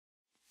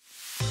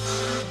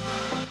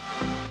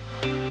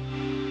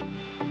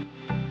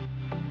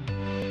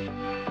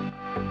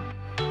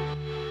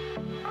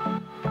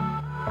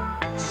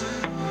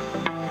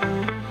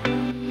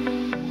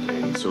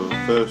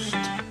first,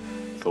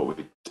 thought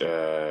we'd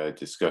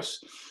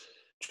discuss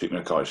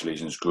treatment of cartilage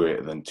lesions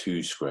greater than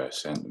 2 square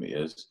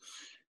centimetres.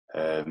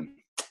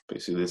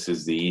 Basically, this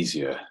is the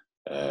easier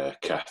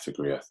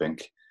category, I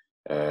think.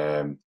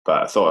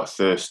 But I thought at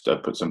first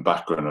I'd put some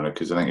background on it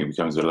because I think it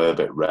becomes a little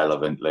bit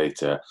relevant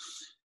later.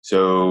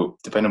 So,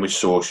 depending on which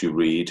source you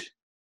read,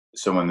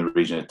 somewhere in the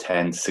region of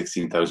 10 to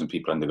 16,000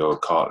 people undergo a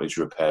cartilage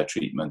repair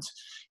treatment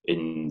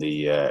in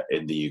the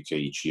UK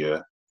each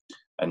year.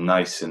 And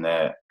NICE in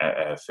their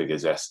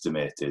figures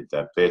estimated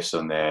that based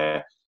on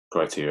their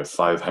criteria,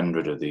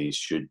 500 of these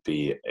should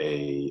be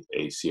a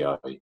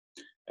ACI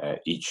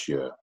each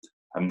year.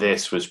 And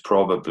this was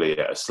probably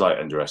a slight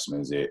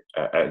underestimation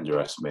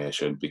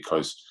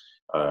because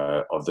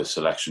of the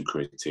selection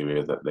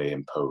criteria that they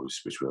impose,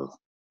 which we'll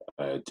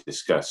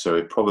discuss. So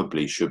it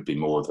probably should be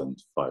more than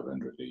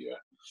 500 a year.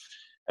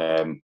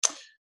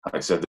 Like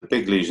I said, the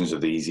big lesions are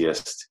the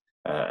easiest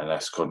and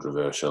less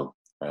controversial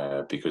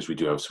because we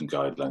do have some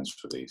guidelines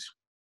for these.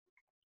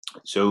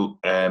 So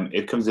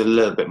it comes a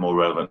little bit more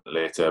relevant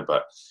later,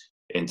 but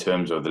in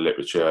terms of the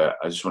literature,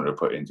 I just wanted to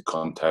put it into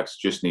context.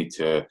 Just need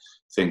to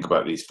think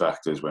about these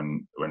factors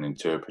when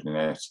interpreting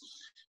it.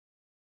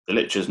 The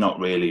literature is not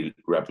really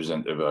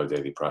representative of our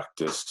daily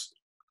practice.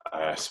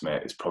 I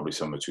estimate it's probably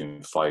somewhere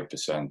between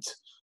 5%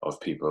 of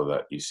people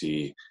that you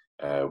see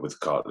with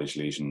cartilage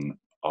lesion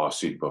are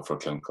suitable for a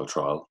clinical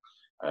trial.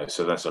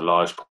 So that's a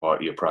large part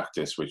of your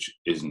practice which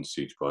isn't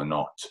suitable,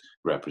 not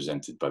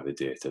represented by the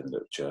data and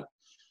literature.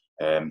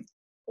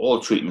 All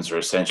treatments are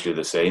essentially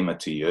the same at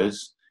 2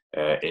 years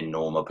in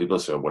normal people.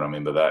 So what I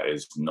mean by that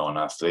is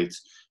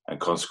non-athletes, and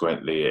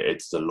consequently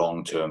it's the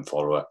long-term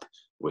follow-up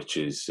which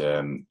is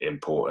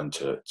important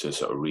to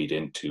sort of read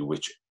into,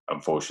 which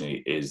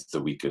unfortunately is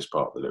the weakest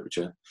part of the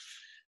literature.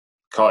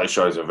 Cartilage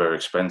trials are very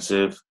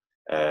expensive.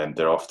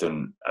 They're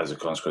often, as a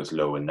consequence,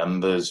 lower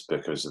numbers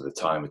because of the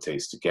time it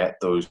takes to get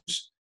those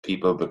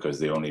people, because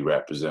they only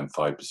represent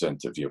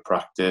 5% of your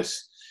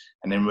practice.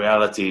 And in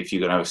reality, if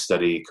you're going to have a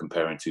study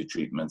comparing 2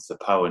 treatments, the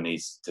power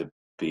needs to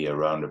be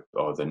around,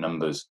 or the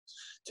numbers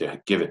to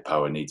give it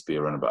power needs to be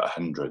around about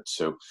 100.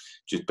 So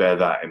just bear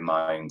that in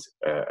mind,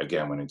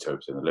 again, when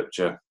interpreting the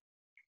literature.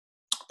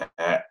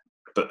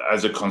 But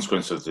as a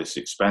consequence of this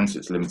expense,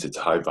 it's limited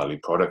to high-value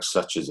products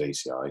such as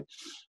ACI.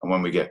 And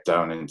when we get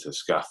down into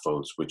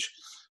scaffolds, which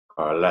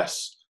are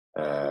less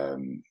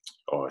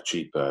or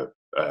cheaper,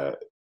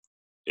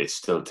 it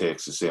still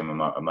takes the same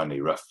amount of money,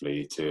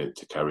 roughly, to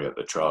carry out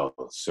the trial.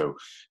 So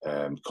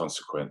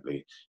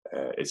consequently,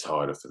 it's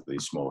harder for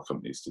these smaller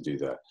companies to do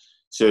that.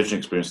 Surgeon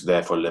experience is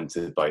therefore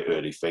limited by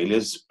early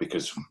failures,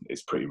 because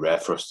it's pretty rare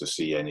for us to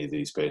see any of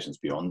these patients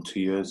beyond 2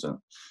 years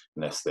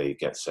unless they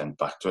get sent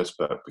back to us,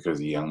 but because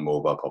of the young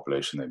mobile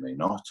population, they may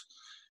not.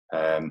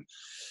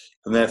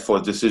 And therefore,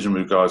 decision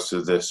in regards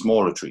to the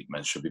smaller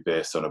treatments should be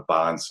based on a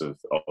balance of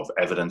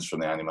evidence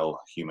from the animal,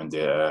 human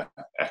data,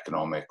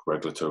 economic,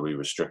 regulatory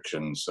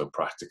restrictions, so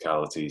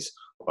practicalities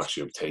of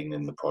actually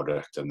obtaining the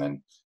product, and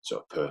then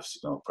sort of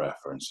personal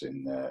preference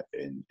in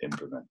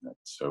implementing it.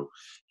 So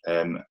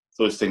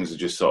those things are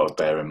just sort of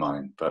bear in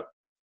mind. But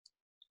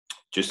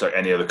just like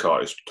any other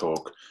cartilage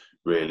talk,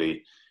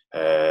 really,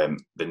 the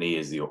knee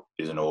is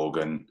an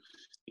organ.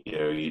 You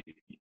know, you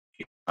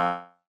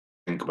can't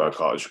think about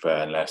cartilage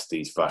repair unless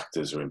these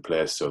factors are in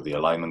place. So the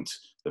alignment,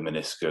 the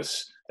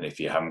meniscus, and if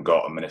you haven't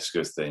got a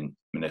meniscus, then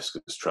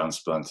meniscus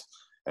transplant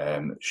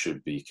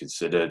should be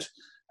considered.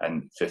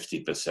 And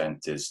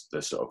 50% is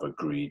the sort of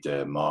agreed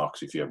mark.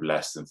 So if you have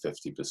less than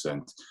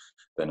 50%,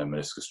 then a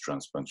meniscus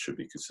transplant should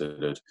be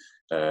considered.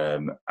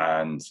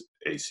 And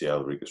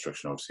ACL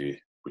reconstruction,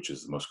 obviously, which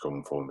is the most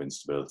common form of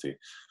instability.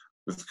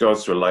 With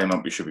regards to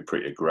alignment, we should be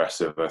pretty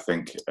aggressive, I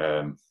think.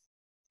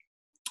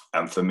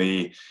 And for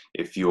me,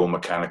 if your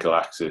mechanical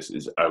axis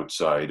is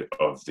outside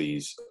of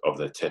the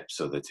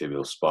tips of the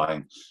tibial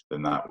spine,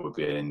 then that would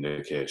be an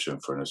indication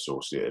for an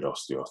associated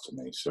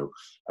osteotomy. So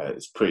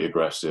it's pretty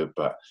aggressive,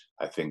 but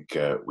I think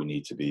we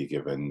need to be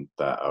given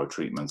that our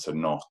treatments are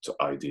not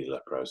ideal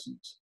at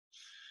present.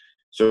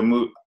 So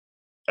moving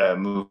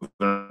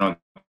on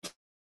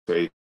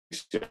to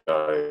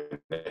ACI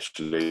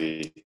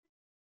initially.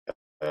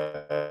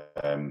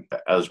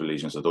 Eligible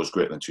lesions are those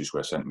greater than 2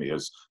 square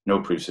centimetres, no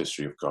previous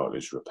history of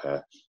cartilage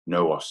repair,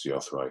 no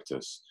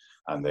osteoarthritis,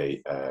 and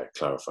they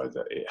clarified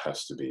that it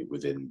has to be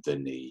within the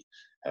knee.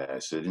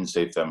 So they didn't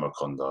say femoral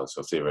condyle,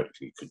 so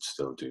theoretically you could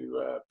still do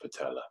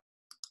patella.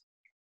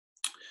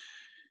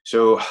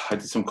 So I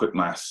did some quick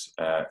maths,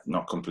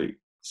 not complete.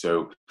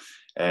 So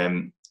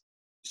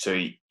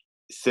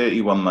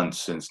 31 months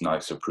since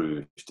NICE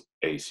approved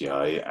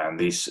ACI, and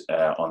these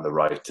on the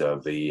right are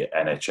the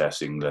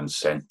NHS England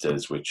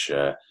centres which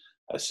are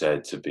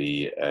said to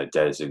be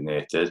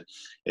designated.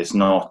 It's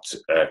not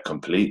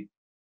complete.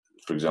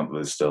 For example,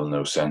 there's still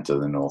no centre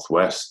in the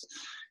Northwest.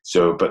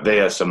 So, but they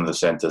are some of the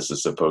centres that are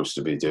supposed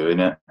to be doing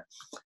it.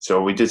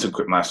 So we did some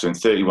quick maths. So in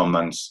 31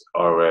 months,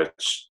 our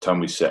time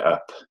we set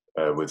up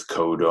with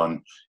code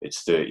on,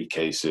 it's 30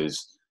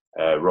 cases.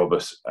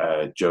 Robert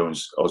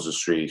Jones,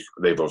 Oswestry,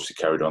 they've obviously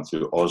carried on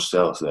through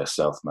Ozcell, so they're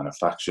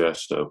self-manufacture.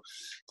 So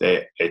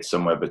it's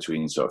somewhere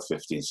between sort of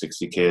 50 and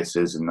 60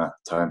 cases in that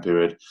time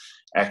period.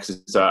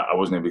 Exeter, I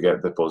wasn't able to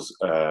get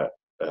the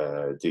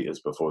details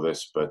before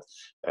this, but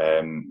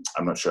I'm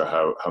not sure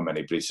how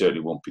many, but he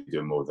certainly won't be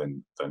doing more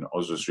than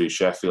Oswestry.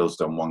 Sheffield's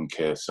done 1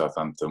 case,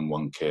 Southampton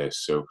 1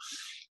 case. So,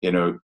 you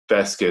know,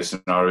 best case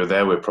scenario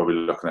there, we're probably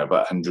looking at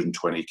about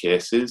 120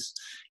 cases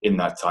in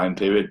that time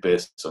period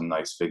based on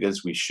nice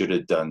figures. We should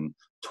have done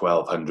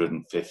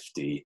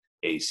 1,250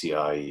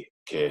 ACI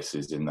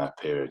cases in that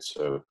period.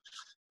 So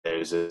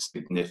there's a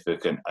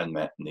significant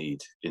unmet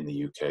need in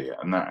the UK,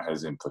 and that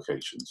has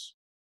implications.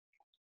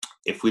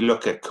 If we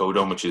look at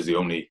Codon, which is the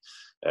only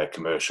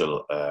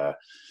commercial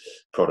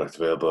product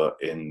available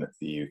in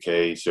the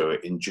UK, so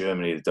in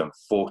Germany they've done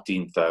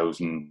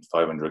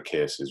 14,500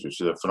 cases,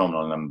 which is a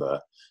phenomenal number.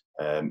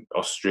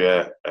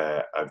 Austria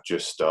have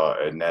just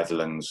started,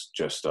 Netherlands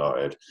just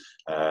started,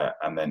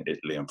 and then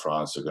Italy and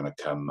France are going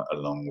to come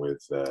along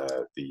with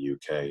the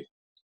UK.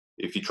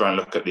 If you try and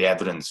look at the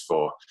evidence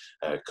for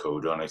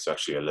Codon, it's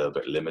actually a little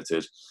bit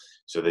limited.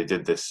 So they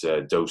did this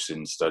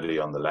dosing study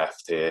on the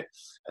left here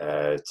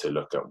to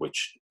look at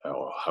which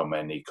or how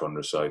many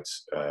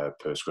chondrocytes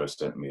per square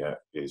centimetre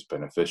is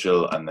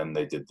beneficial. And then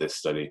they did this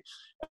study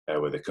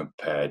where they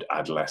compared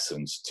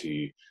adolescents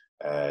to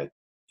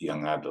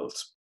young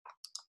adults.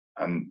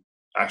 And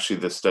actually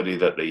the study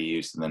that they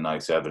used in the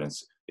NICE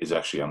evidence is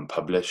actually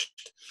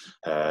unpublished,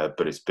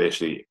 but it's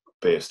basically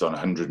based on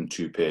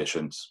 102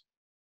 patients,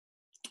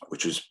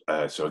 which is,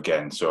 so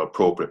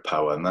appropriate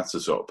power, and that's the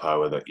sort of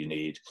power that you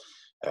need,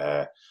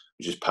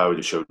 which is power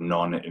to show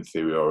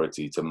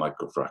non-inferiority to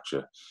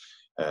microfracture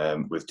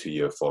with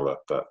 2-year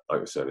follow-up. But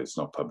like I said, it's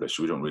not published.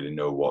 We don't really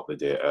know what the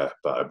data,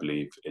 but I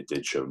believe it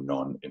did show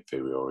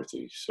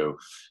non-inferiority. So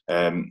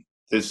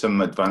there's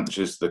some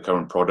advantages to the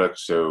current product.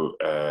 So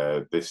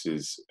this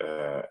is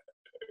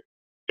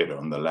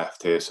on the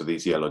left here. So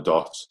these yellow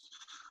dots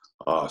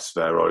are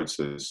spheroids.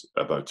 There's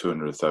about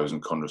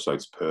 200,000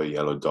 chondrocytes per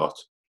yellow dot.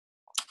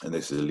 And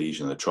this is a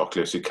lesion of the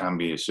trochleus. It can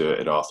be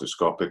inserted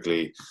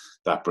arthroscopically.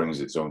 That brings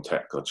its own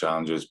technical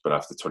challenges, but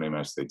after 20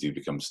 minutes, they do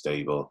become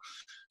stable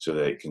so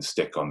that it can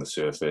stick on the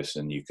surface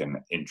and you can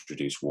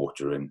introduce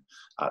water in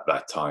at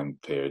that time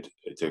period.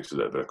 It takes a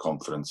little bit of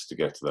confidence to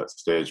get to that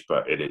stage,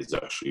 but it is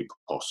actually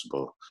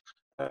possible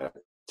to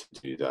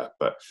do that.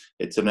 But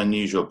it's an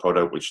unusual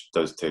product, which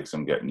does take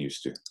some getting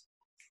used to.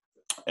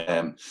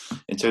 In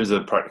terms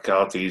of the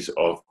practicalities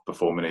of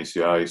performing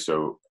ACI,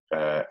 so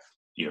the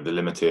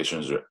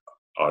limitations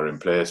are in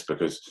place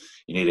because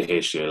you need a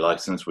HCA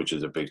license, which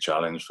is a big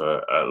challenge for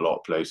a lot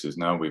of places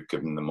now. We've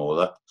given them all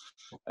up,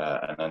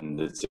 and then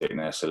they're taking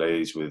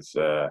SLAs with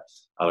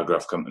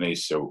allograft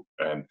companies. So,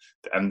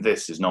 and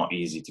this is not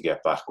easy to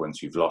get back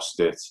once you've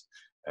lost it,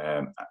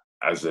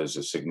 as there's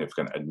a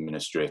significant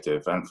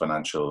administrative and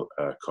financial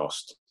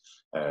cost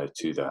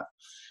to that.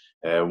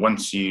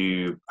 Once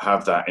you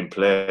have that in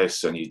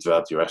place and you've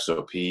developed your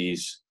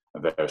SOPs,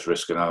 and various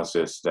risk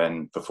analysis,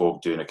 then before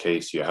doing a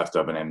case, you have to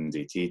have an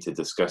MDT to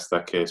discuss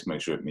that case,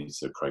 make sure it meets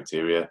the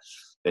criteria.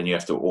 Then you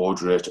have to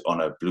order it on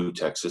a blue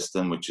tech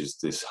system, which is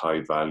this high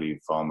value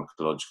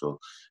pharmacological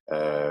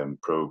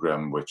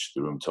program, which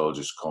the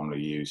rheumatologists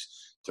commonly use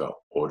to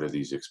order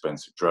these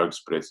expensive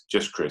drugs. But it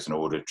just creates an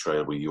audit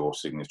trail with your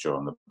signature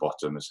on the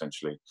bottom,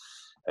 essentially.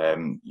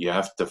 You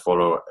have to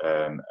follow,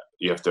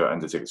 you have to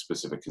undertake a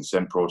specific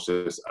consent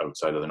process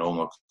outside of the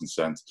normal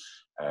consent,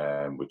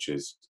 which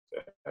is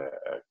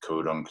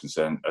Codon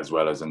consent, as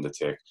well as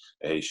undertake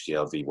a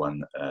HDLV1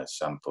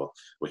 sample,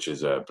 which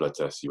is a blood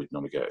test you would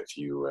normally get if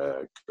you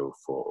go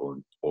for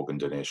organ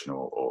donation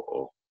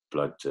or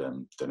blood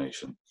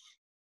donation.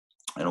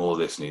 And all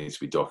this needs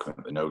to be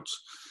documented in the notes.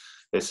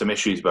 There's some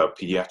issues about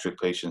pediatric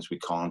patients. We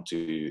can't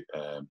do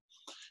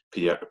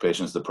pediatric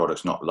patients. The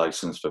product's not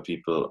licensed for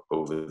people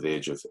over the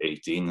age of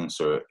 18. And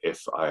so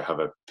if I have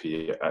a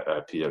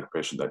pediatric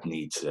patient that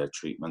needs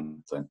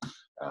treatment, then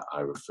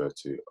I refer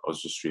to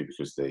Oswestry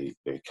because they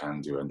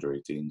can do under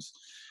 18s.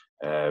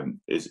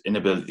 Is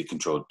inability to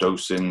control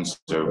dosing.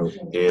 So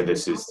here,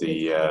 this is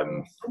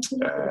the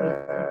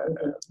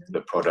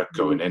product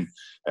going in,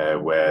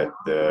 where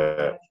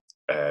the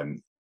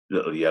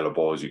little yellow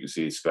balls you can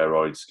see,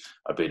 spheroids,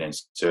 are being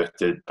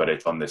inserted, but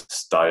it's on this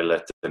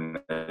stylet, and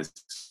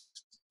it's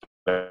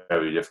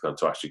very difficult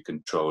to actually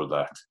control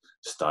that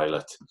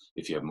stylet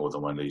if you have more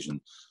than one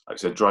lesion. Like I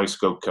said, dry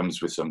scope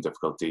comes with some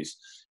difficulties.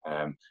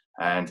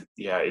 And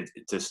yeah,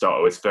 to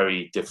start with, it's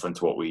very different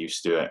to what we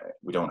used to.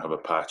 We don't have a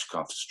patch,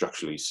 can't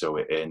structurally sew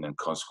it in, and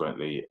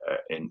consequently,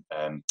 in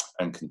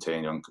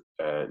uncontained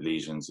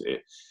lesions,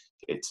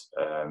 it's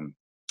going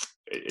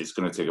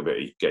to take a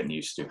bit of getting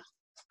used to.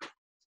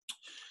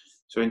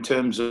 So in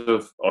terms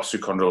of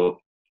osteochondral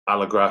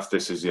allograft,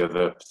 this is the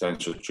other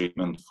potential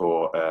treatment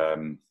for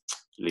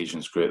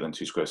lesions greater than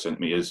 2 square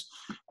centimeters.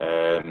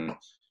 So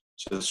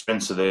the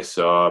strengths of this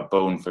are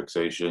bone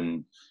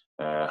fixation,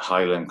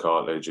 hyaline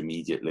cartilage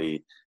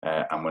immediately,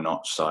 and we're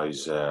not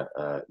size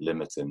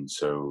limiting.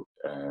 So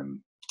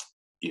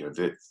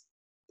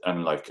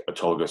unlike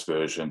autologous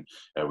version,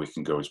 we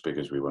can go as big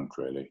as we want,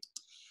 really.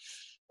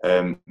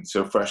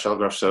 So fresh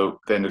allograft, so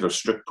then there are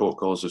strict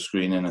protocols of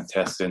screening and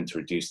testing to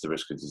reduce the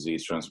risk of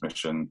disease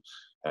transmission.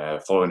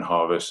 Following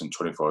harvest and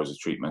 24 hours of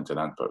treatment in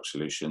antibiotic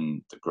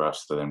solution, the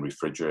grafts are then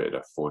refrigerated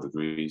at 4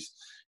 degrees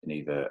in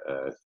either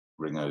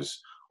ringers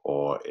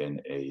or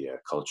in a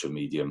culture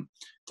medium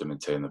to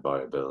maintain the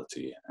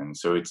viability. And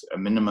so it's a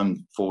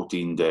minimum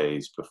 14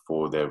 days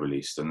before they're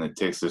released, and it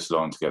takes this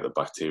long to get the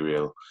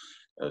bacterial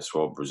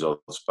swab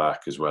results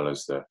back, as well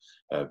as the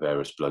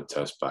various blood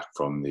tests back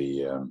from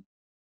the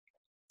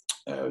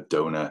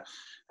donor.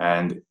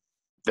 And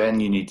then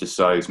you need to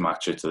size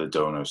match it to the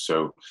donor.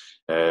 So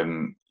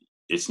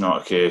it's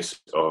not a case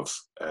of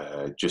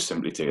just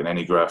simply taking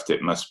any graft,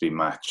 it must be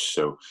matched.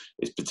 So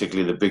it's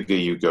particularly the bigger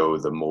you go,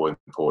 the more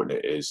important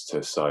it is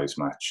to size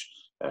match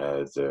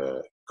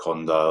the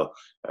condyle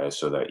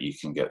so that you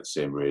can get the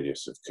same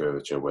radius of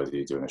curvature, whether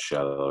you're doing a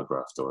shell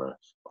allograft or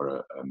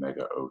a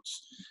mega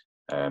oats.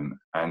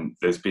 And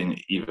there's been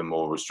even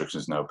more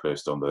restrictions now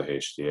placed on the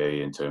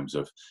HTA in terms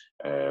of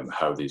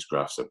how these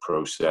grafts are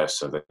processed,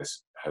 so that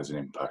this has an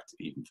impact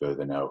even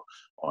further now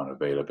on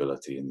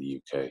availability in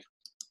the UK.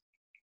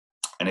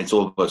 And it's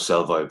all about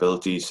cell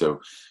viability. So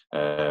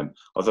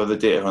although the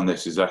data on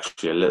this is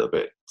actually a little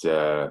bit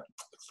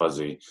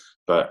fuzzy,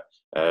 but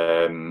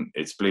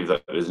it's believed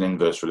that there's an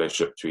inverse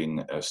relationship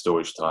between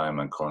storage time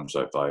and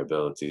chronocyte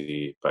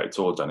viability, but it's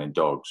all done in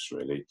dogs,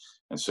 really.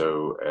 And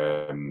so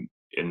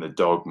in the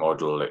dog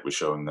model, it was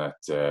shown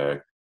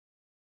that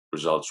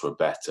results were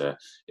better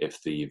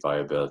if the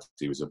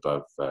viability was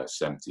above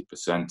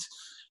 70%.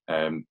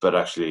 But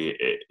actually,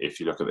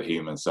 if you look at the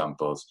human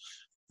samples,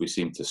 we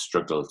seem to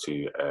struggle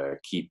to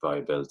keep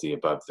viability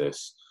above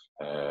this,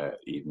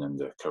 even in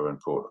the current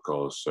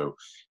protocols. So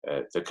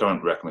the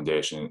current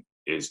recommendation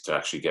is to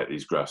actually get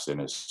these grafts in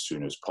as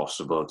soon as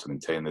possible to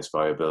maintain this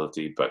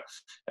viability, but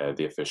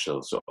the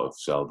official sort of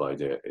sell-by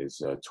date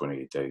is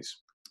 28 days.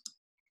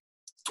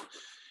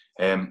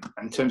 In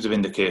terms of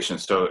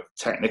indications, so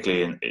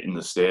technically in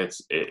the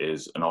States, it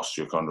is an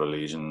osteochondral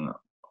lesion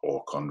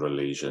or chondral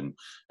lesion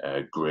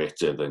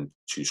greater than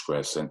 2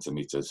 square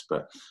centimeters,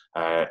 but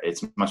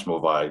it's much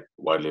more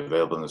widely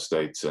available in the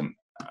States. And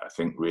I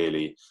think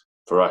really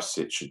for us,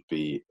 it should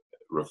be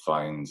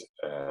refined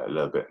a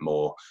little bit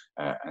more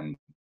and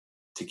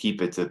to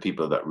keep it to the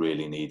people that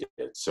really need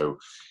it. So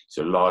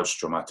large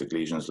traumatic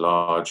lesions,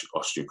 large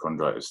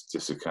osteochondritis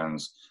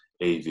dissecans,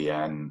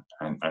 AVN,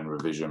 and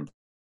revision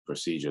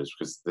procedures,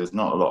 because there's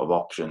not a lot of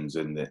options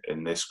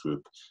in this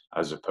group,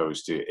 as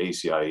opposed to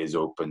ACI is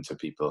open to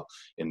people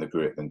in the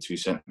greater than 2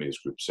 centimeters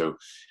group. So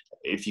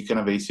if you can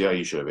have ACI,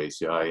 you should have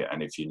ACI,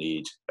 and if you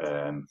need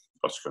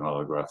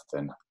osteochondral allograft,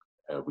 then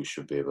we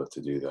should be able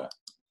to do that.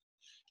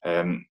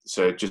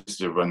 So just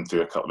to run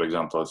through a couple of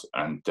examples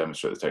and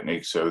demonstrate the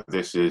technique. So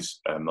this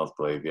is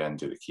multiple AVN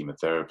due to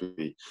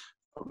chemotherapy,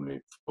 probably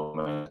 4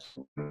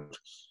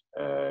 minutes.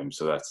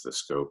 So that's the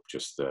scope,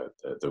 just the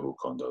whole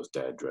condo is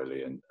dead,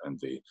 really, and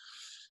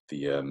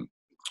the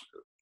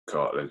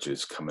cartilage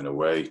is coming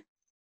away.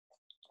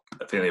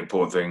 I think the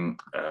important thing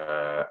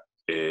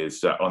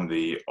is that on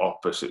the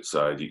opposite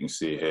side, you can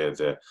see here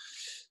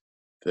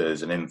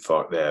there's an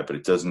infarct there, but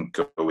it doesn't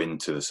go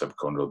into the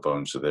subchondral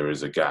bone, so there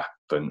is a gap,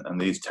 and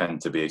these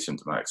tend to be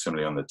asymptomatic.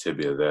 Similarly on the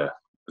tibia there,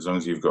 as long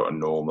as you've got a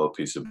normal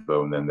piece of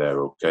bone, then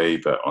they're okay,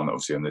 but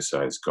obviously on this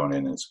side it's gone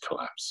in and it's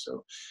collapsed.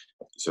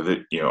 So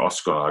that,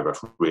 osteochondral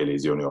allograft really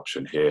is the only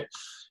option here.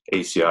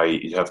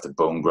 ACI, you have to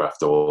bone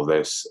graft all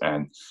this,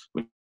 and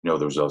we know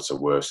the results are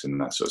worse in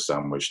that sort of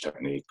sandwich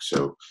technique.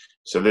 So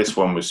this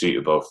one was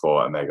suitable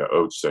for a mega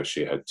oats. So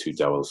she had 2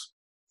 dowels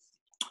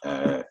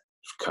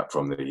cut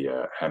from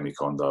the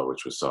hemicondyle,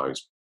 which was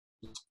sized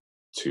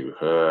to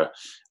her,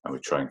 and we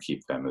try and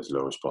keep them as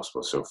low as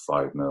possible. So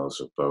 5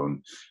 mils of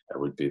bone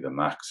would be the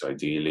max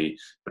ideally,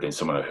 but in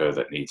someone like her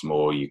that needs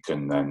more, you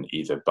can then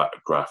either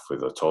graft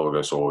with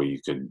autologous, or you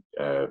can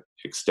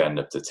extend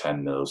up to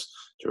 10 mils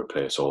to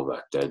replace all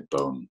that dead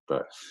bone.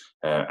 But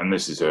and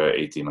this is her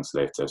 18 months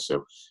later,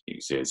 so you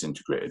can see it's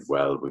integrated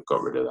well. We've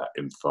got rid of that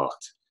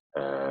infarct,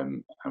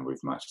 and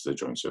we've matched the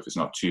joint, so if it's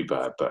not too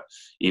bad, but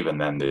even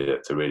then the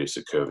radius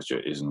of curvature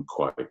isn't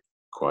quite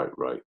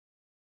right.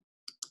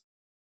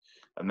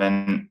 And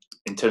then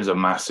in terms of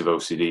massive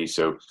OCD,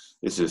 so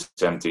this is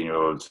a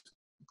 17-year-old.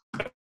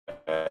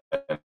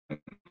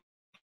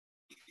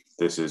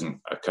 This isn't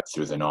a cut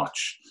through the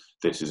notch.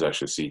 This is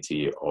actually a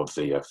CT of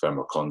the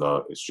femoral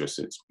condyle.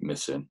 It's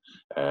missing.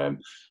 And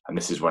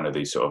this is one of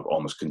these sort of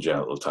almost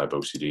congenital type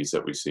OCDs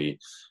that we see.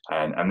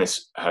 And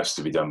this has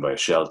to be done by a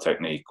shell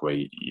technique, where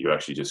you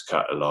actually just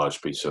cut a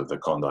large piece of the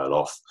condyle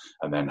off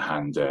and then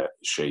hand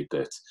shape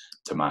it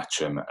to match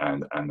him.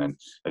 And then,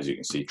 as you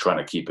can see, trying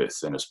to keep it as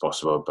thin as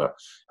possible, but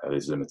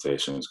there's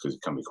limitations because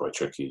it can be quite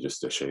tricky just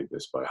to shape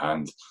this by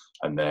hand.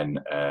 And then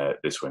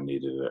this one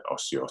needed an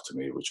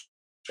osteotomy, which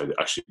I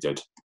actually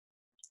did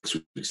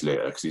 6 weeks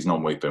later, because he's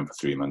non-weight bearing for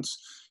 3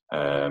 months,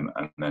 and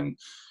then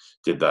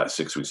did that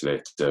 6 weeks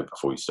later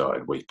before he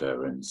started weight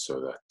bearing, so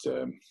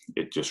that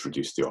it just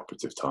reduced the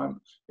operative time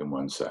in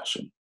one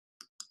session.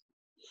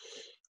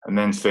 And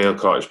then failed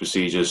cartilage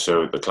procedures.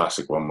 So the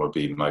classic one would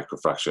be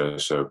microfracture.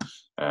 So,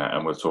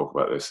 and we'll talk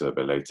about this a little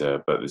bit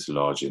later, but this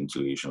large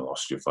interlesional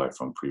osteophyte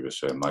from previous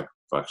failed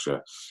microfracture,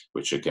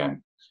 which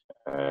again,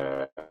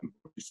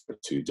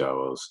 two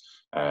dowels.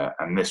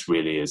 And this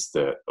really is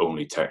the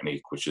only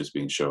technique which has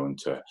been shown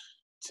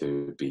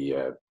to be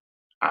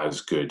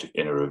as good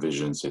in a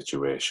revision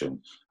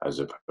situation as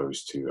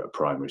opposed to a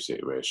primary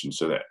situation.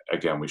 So that,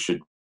 again, we should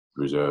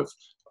reserve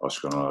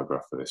osteogonal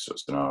allograft for this sort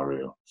of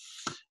scenario.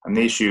 And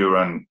the issue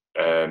around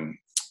osteogonal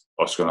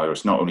allograft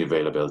is not only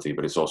availability,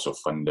 but it's also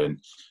funding.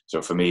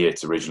 So for me,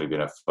 it's originally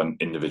been a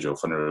individual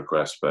funding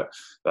request, but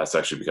that's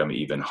actually become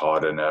even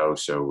harder now.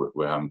 So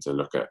we're having to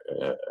look at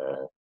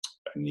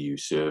a new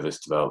service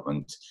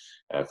development.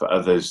 For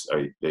others,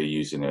 they're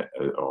using it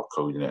or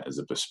coding it as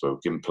a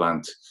bespoke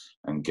implant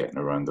and getting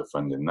around the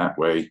funding that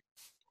way.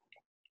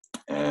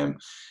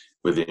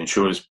 With the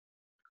insurance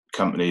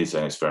companies,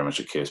 and it's very much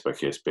a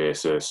case-by-case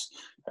basis,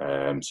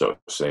 sort of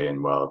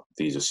saying, well,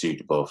 these are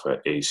suitable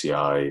for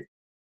ACI,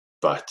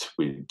 but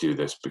we do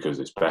this because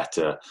it's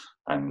better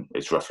and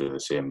it's roughly the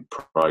same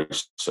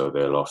price, so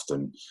they'll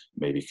often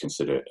maybe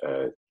consider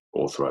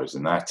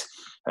authorising that,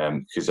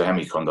 because the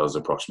hemicondyle is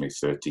approximately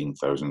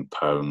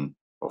 £13,000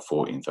 or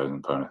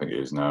 £14,000, I think it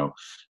is now,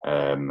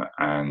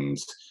 and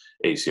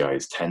ACI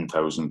is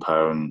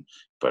 £10,000,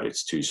 but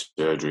it's 2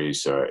 surgeries,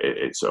 so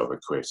it sort of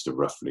equates to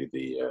roughly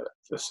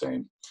the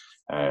same.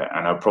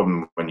 And our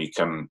problem when you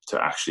come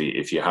to actually,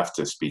 if you have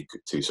to speak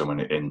to someone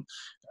in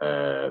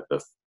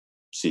the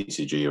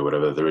CCG or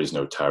whatever, there is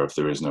no tariff,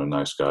 there is no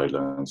NICE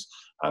guidelines,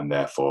 and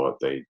therefore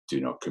they do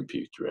not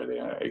compute really.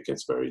 It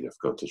gets very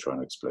difficult to try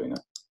and explain it.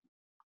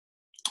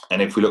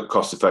 And if we look at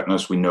cost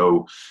effectiveness, we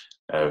know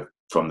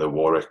from the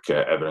Warwick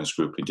evidence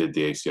group who did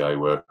the ACI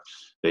work,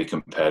 they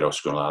compared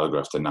osteogonal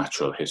allograft to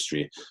natural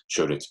history,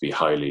 showed it to be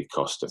highly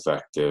cost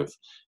effective,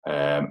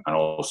 and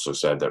also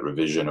said that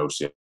revision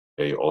OCA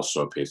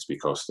also appears to be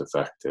cost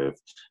effective,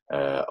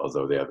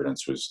 although the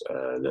evidence was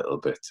a little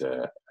bit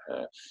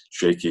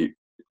shaky.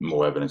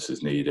 More evidence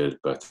is needed,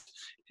 but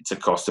it's a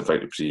cost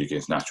effective procedure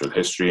against natural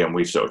history, and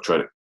we've sort of tried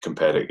to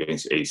compare it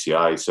against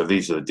ACI. So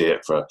these are the data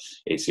for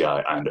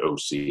ACI and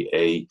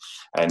OCA.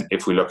 And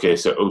if we look here,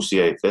 so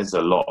OCA, there's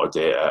a lot of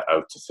data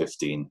out to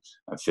 15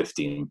 and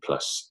 15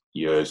 plus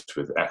years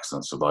with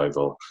excellent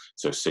survival.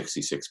 So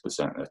 66%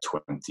 and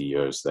 20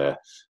 years there.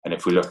 And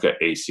if we look at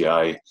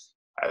ACI,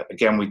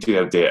 again, we do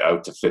have data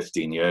out to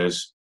 15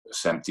 years,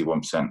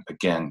 71%,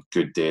 again,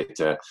 good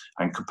data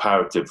and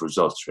comparative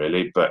results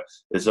really, but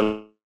there's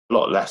a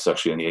lot less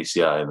actually in the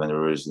ACI than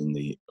there is in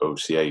the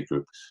OCA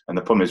group. And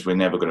the problem is we're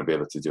never going to be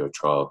able to do a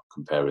trial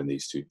comparing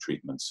these two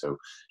treatments. So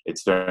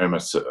it's very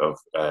much sort of,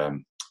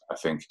 I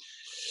think,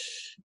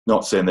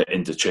 not saying they're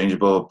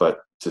interchangeable, but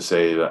to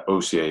say that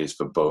OCA is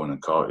for bone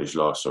and cartilage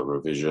loss or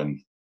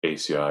revision,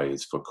 ACI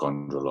is for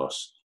chondral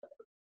loss,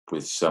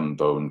 with some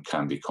bone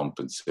can be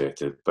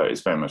compensated, but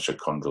it's very much a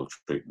chondral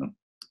treatment.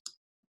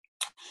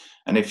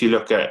 And if you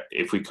look at,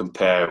 if we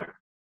compare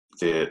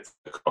the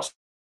cost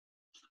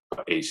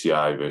of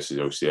ACI versus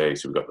OCA,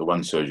 so we've got the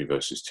 1 surgery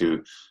versus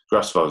 2.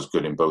 Grasval is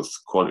good in both.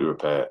 Quality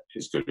repair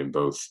is good in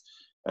both.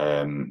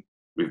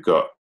 We've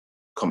got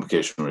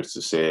complication rates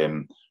the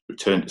same.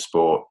 Return to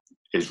sport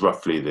is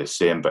roughly the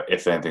same, but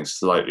if anything,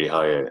 slightly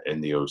higher in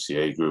the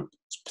OCA group,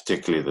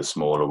 particularly the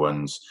smaller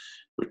ones.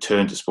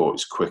 Return to sport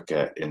is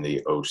quicker in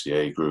the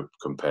OCA group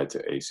compared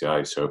to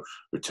ACI. So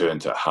return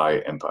to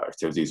high impact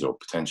activities or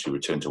potentially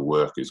return to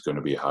work is going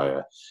to be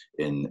higher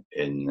in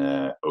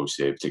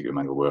OCA, particularly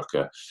manual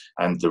worker.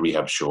 And the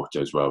rehab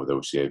shorter as well with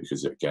OCA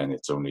because, again,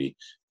 it's only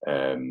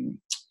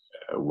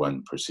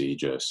one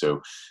procedure.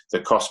 So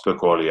the cost per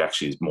quality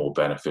actually is more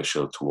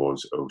beneficial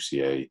towards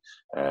OCA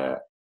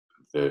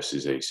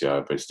versus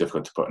ACI, but it's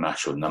difficult to put an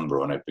actual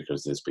number on it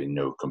because there's been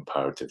no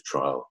comparative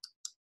trial.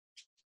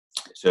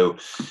 So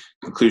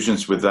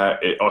conclusions with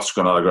that,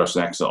 osteogonal allograft is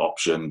an excellent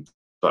option,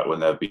 but will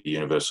never be a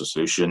universal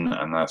solution,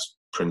 and that's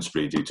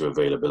principally due to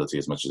availability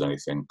as much as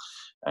anything,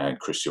 and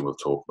Christian will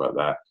talk about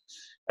that.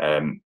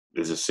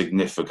 There's a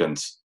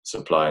significant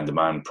supply and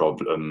demand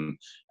problem,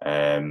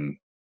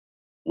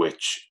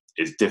 which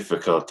is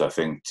difficult, I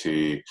think,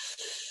 to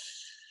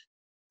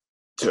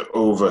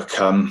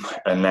overcome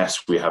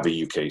unless we have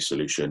a UK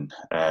solution,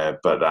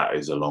 but that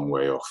is a long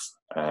way off.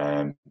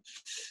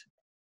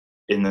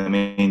 In the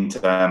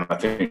meantime, I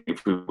think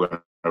if we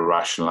want to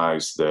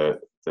rationalise the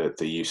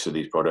use of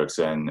these products,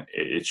 then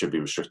it should be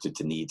restricted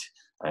to need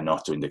and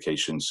not to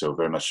indications. So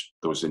very much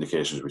those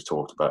indications we've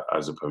talked about,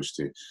 as opposed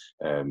to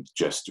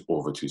just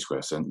over 2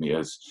 square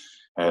centimetres.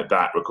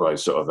 That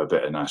requires sort of a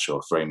bit of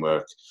national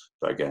framework,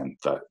 but again,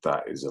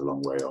 that is a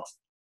long way off.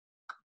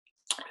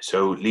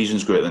 So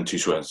lesions greater than 2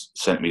 square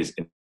centimetres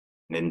in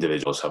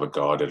individuals have a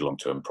guarded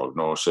long-term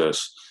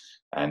prognosis,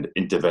 and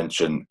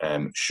intervention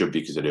should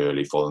be considered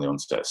early following the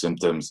onset of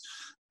symptoms.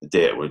 The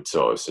data would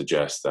sort of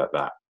suggest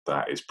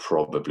that is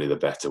probably the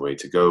better way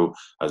to go,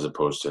 as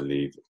opposed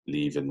to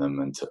leaving them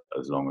until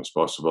as long as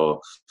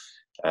possible.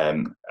 I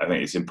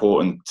think it's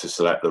important to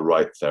select the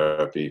right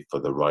therapy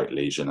for the right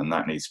lesion, and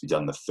that needs to be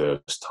done the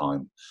first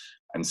time.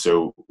 And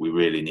so we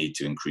really need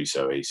to increase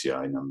our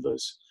ACI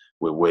numbers.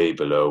 We're way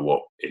below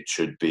what it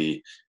should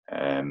be.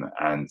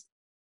 And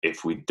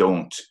if we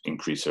don't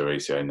increase our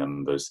ACI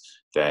numbers,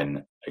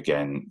 then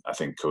again, I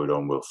think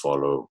Codon will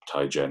follow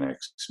Tygenix,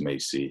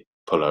 Macy,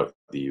 pull out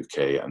the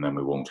UK, and then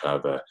we won't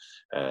have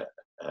an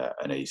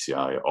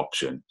ACI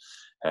option.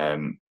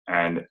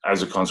 And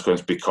as a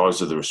consequence,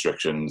 because of the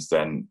restrictions,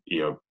 then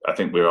I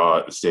think we are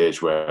at the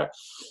stage where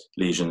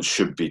lesions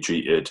should be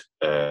treated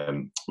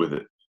with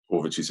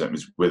over 2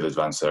 centimeters with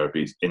advanced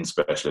therapies in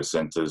specialist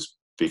centres,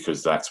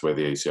 because that's where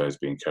the ACI is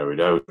being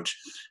carried out.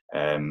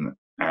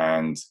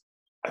 And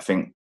I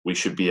think we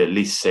should be at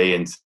least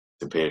saying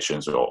to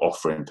patients, or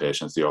offering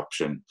patients, the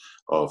option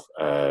of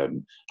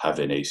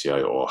having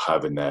ACI or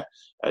having their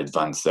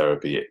advanced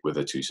therapy with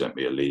a 2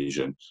 centimeter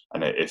lesion.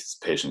 And it's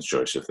patient's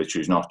choice. If they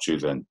choose not to,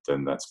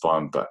 then that's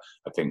fine. But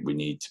I think we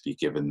need to be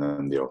giving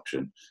them the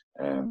option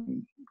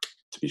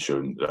to be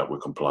shown that we're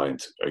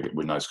compliant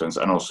with NICE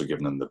guidelines, and also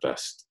giving them the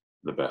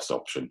best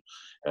option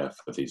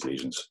for these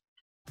lesions.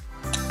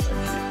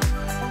 Thank you.